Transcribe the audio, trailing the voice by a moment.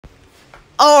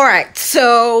Alright,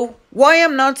 so why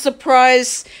I'm not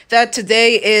surprised that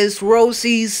today is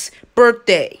Rosie's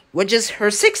birthday, which is her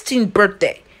 16th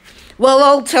birthday. Well,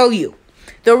 I'll tell you.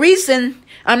 The reason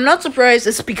I'm not surprised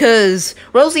is because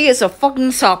Rosie is a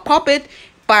fucking sock puppet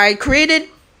created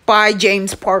by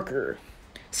James Parker.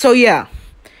 So yeah.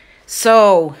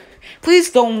 So, please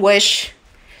don't wish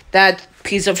that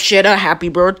piece of shit a happy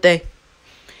birthday.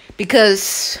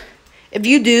 Because if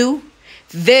you do,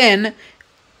 then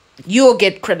you'll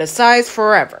get criticized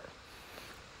forever.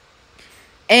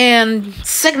 And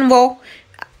second of all,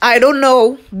 I don't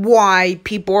know why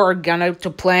people are gonna to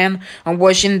plan on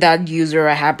wishing that user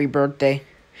a happy birthday.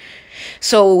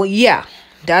 So yeah,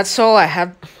 that's all I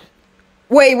have.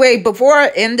 Wait, before I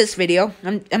end this video,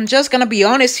 I'm just gonna be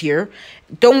honest here.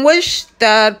 Don't wish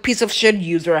that piece of shit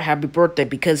user a happy birthday,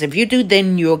 because if you do,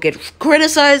 then you'll get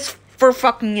criticized for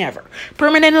fucking ever,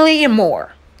 permanently and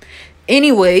more.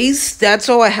 Anyways, that's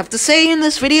all I have to say in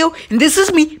this video, and this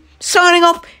is me signing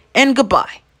off, and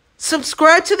goodbye.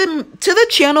 Subscribe to the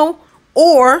channel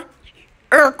or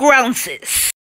grounces.